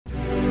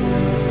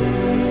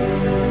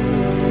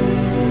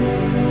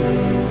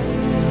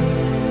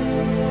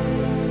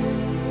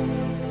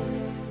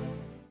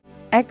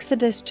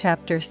Exodus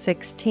chapter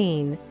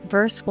 16,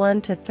 verse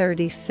 1 to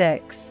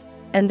 36.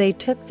 And they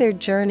took their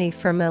journey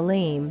from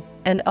Elim,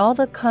 and all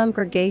the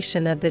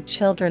congregation of the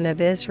children of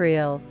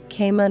Israel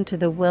came unto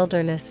the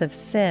wilderness of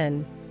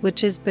Sin,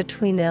 which is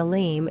between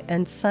Elim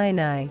and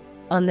Sinai,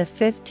 on the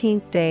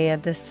 15th day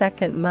of the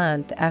 2nd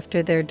month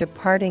after their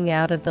departing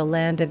out of the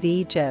land of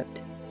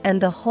Egypt. And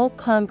the whole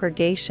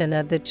congregation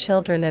of the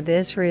children of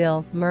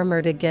Israel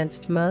murmured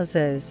against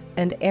Moses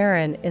and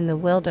Aaron in the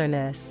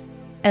wilderness.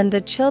 And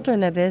the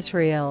children of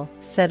Israel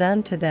said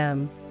unto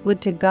them, Would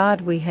to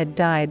God we had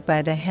died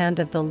by the hand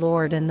of the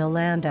Lord in the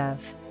land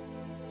of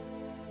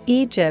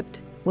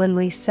Egypt, when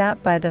we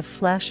sat by the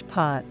flesh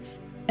pots,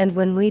 and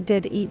when we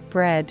did eat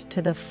bread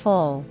to the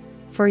full,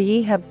 for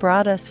ye have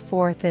brought us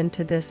forth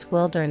into this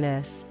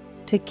wilderness,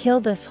 to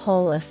kill this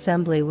whole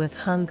assembly with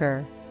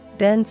hunger.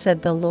 Then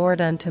said the Lord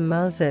unto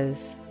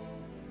Moses,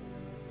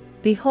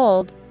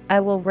 Behold, I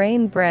will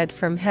rain bread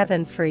from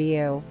heaven for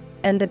you,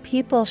 and the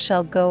people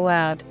shall go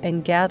out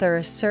and gather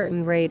a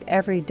certain rate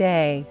every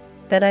day,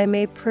 that I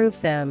may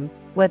prove them,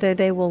 whether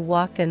they will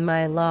walk in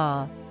my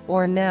law,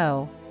 or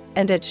no.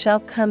 And it shall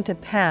come to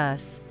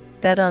pass,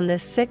 that on the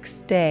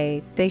 6th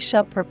day they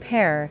shall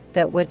prepare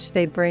that which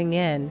they bring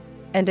in,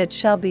 and it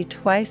shall be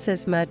twice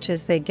as much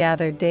as they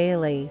gather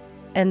daily.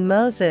 And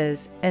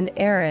Moses and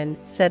Aaron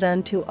said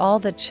unto all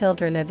the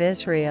children of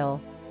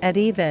Israel, At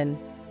even,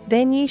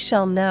 then ye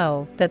shall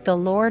know that the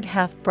Lord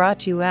hath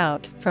brought you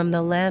out from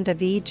the land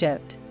of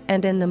Egypt,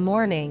 and in the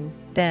morning,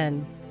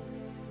 then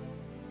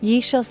ye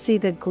shall see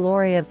the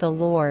glory of the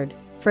Lord,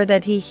 for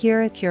that he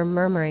heareth your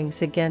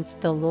murmurings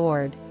against the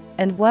Lord.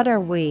 And what are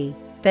we,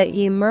 that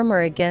ye murmur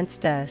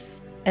against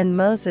us? And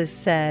Moses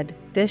said,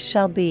 This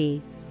shall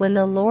be, when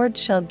the Lord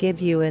shall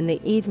give you in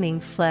the evening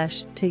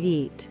flesh to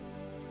eat,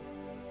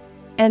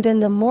 and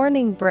in the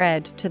morning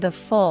bread to the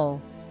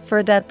full,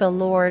 for that the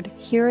Lord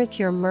heareth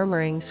your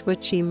murmurings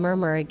which ye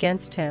murmur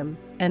against him.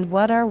 And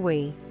what are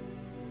we?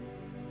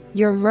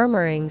 Your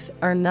murmurings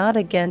are not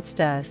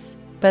against us,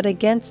 but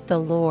against the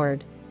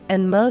Lord.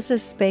 And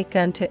Moses spake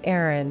unto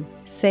Aaron,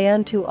 Say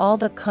unto all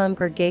the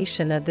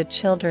congregation of the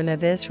children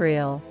of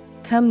Israel,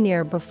 Come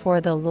near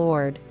before the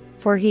Lord,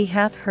 for he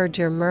hath heard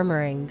your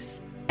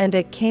murmurings. And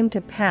it came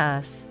to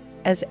pass,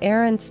 as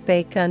Aaron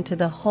spake unto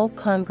the whole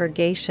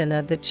congregation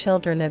of the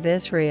children of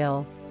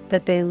Israel,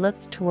 that they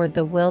looked toward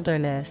the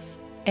wilderness,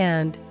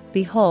 and,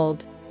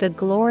 behold, the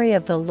glory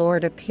of the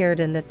Lord appeared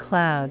in the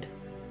cloud.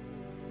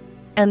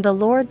 And the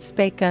Lord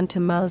spake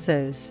unto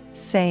Moses,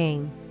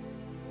 saying,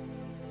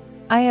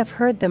 I have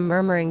heard the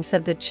murmurings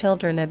of the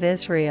children of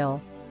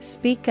Israel.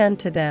 Speak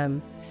unto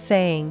them,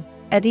 saying,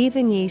 At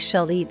even ye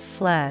shall eat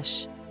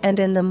flesh, and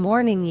in the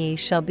morning ye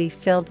shall be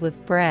filled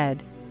with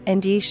bread,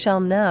 and ye shall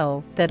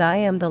know that I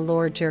am the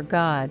Lord your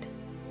God.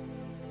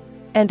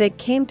 And it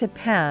came to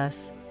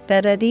pass,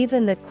 that at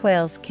even the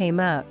quails came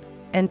up,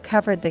 and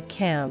covered the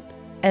camp,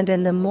 and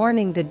in the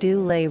morning the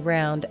dew lay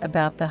round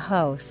about the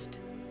host.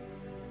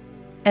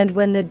 And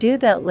when the dew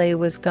that lay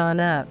was gone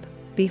up,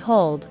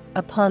 behold,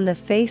 upon the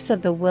face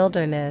of the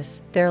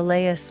wilderness there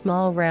lay a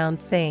small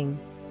round thing,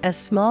 as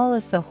small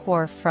as the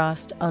hoar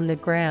frost on the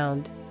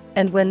ground.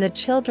 And when the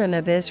children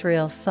of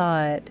Israel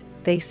saw it,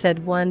 they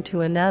said one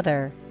to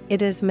another,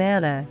 It is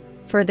manna,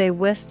 for they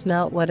wist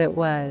not what it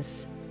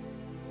was.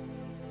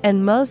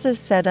 And Moses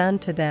said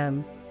unto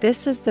them,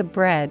 This is the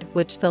bread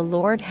which the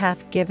Lord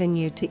hath given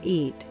you to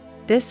eat,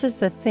 this is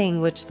the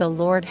thing which the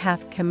Lord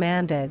hath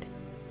commanded.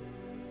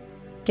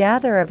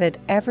 Gather of it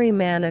every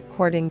man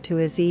according to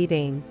his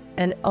eating,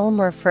 an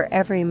omer for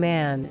every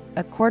man,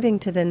 according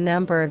to the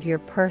number of your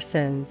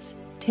persons.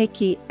 Take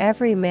ye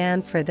every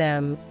man for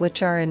them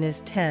which are in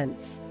his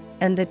tents.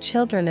 And the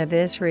children of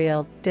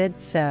Israel did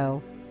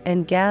so,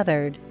 and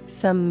gathered,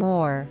 some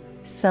more,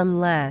 some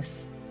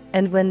less.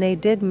 And when they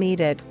did meet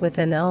it with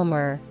an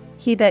omer,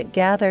 he that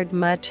gathered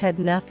much had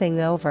nothing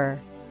over,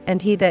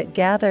 and he that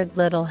gathered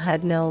little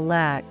had no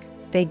lack.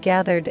 They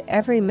gathered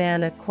every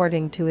man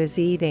according to his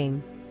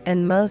eating.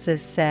 And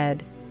Moses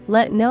said,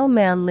 Let no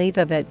man leave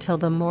of it till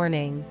the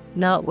morning.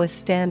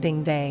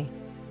 Notwithstanding they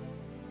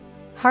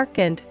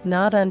hearkened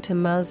not unto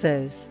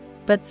Moses,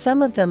 but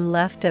some of them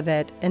left of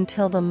it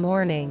until the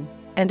morning,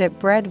 and it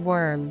bred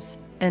worms,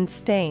 and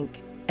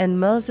stank, and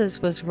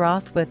Moses was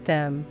wroth with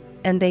them.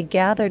 And they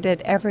gathered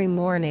it every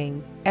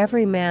morning,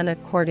 every man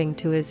according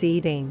to his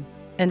eating.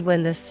 And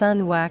when the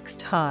sun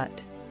waxed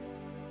hot,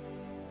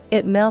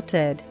 it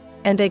melted.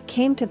 And it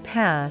came to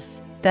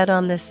pass, that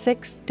on the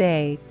 6th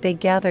day they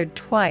gathered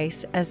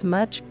twice as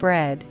much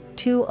bread,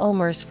 2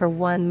 omers for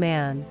one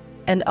man.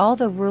 And all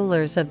the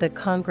rulers of the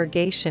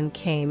congregation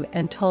came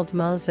and told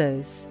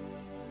Moses.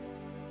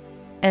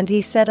 And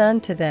he said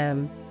unto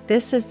them,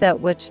 This is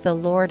that which the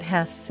Lord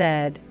hath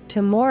said,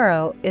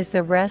 Tomorrow is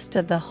the rest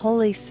of the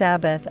holy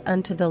Sabbath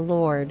unto the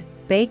Lord.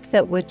 Bake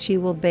that which ye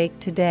will bake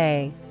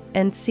today,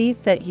 and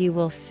seethe that ye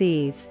will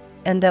seethe,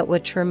 and that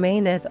which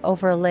remaineth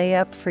over lay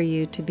up for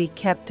you to be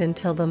kept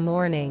until the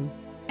morning.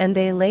 And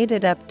they laid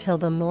it up till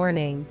the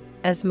morning,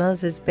 as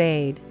Moses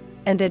bade,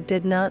 and it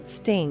did not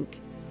stink,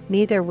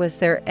 neither was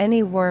there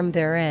any worm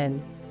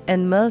therein.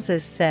 And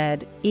Moses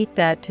said, Eat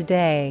that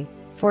today,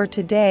 for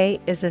today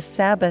is a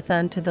Sabbath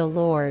unto the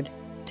Lord.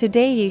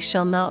 Today ye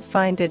shall not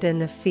find it in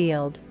the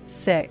field.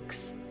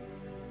 6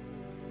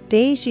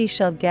 days ye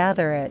shall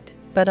gather it,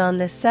 but on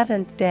the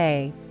 7th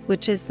day,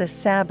 which is the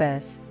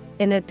Sabbath,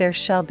 in it there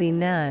shall be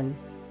none.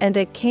 And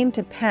it came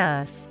to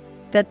pass,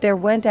 that there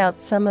went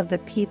out some of the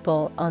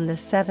people on the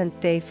 7th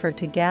day for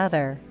to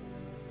gather.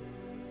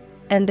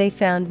 And they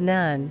found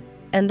none.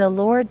 And the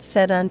Lord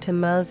said unto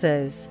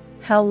Moses,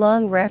 How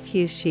long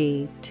refuse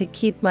ye to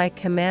keep my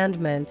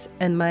commandments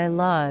and my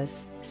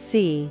laws?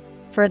 See,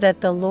 for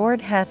that the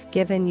Lord hath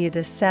given you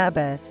the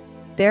Sabbath,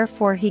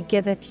 therefore he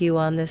giveth you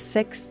on the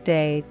 6th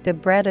day the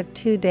bread of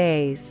 2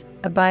 days.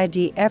 Abide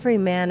ye every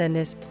man in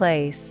his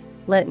place,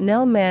 let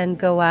no man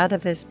go out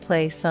of his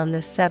place on the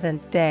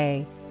 7th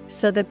day.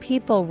 So the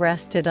people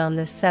rested on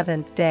the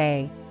 7th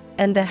day.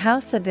 And the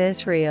house of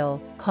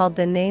Israel called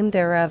the name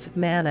thereof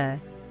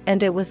manna,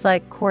 and it was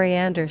like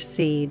coriander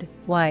seed,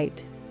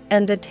 white,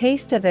 and the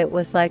taste of it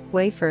was like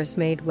wafers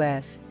made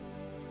with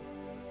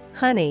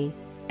honey.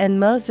 And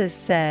Moses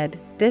said,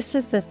 This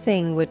is the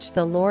thing which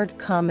the Lord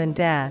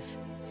commendeth.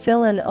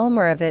 Fill an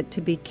omer of it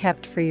to be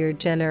kept for your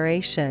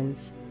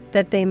generations,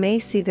 that they may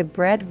see the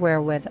bread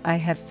wherewith I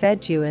have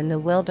fed you in the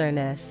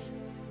wilderness,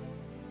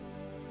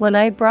 when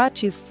I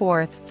brought you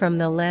forth from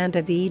the land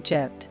of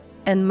Egypt.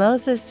 And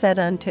Moses said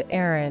unto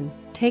Aaron,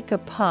 Take a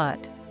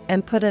pot,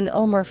 and put an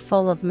omer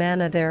full of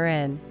manna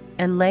therein,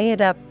 and lay it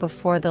up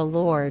before the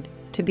Lord,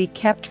 to be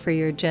kept for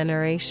your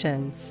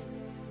generations.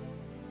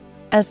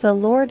 As the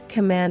Lord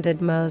commanded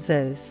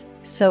Moses,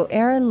 so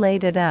Aaron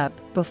laid it up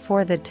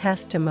before the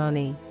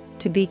testimony,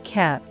 to be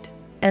kept.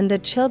 And the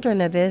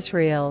children of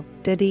Israel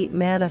did eat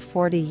manna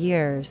 40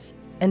 years,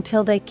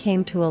 until they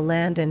came to a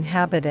land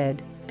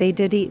inhabited. They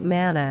did eat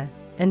manna,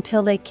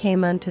 until they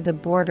came unto the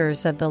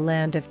borders of the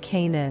land of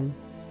Canaan.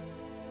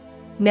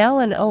 Now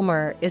an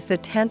omer is the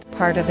 10th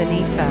part of an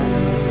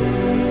ephah.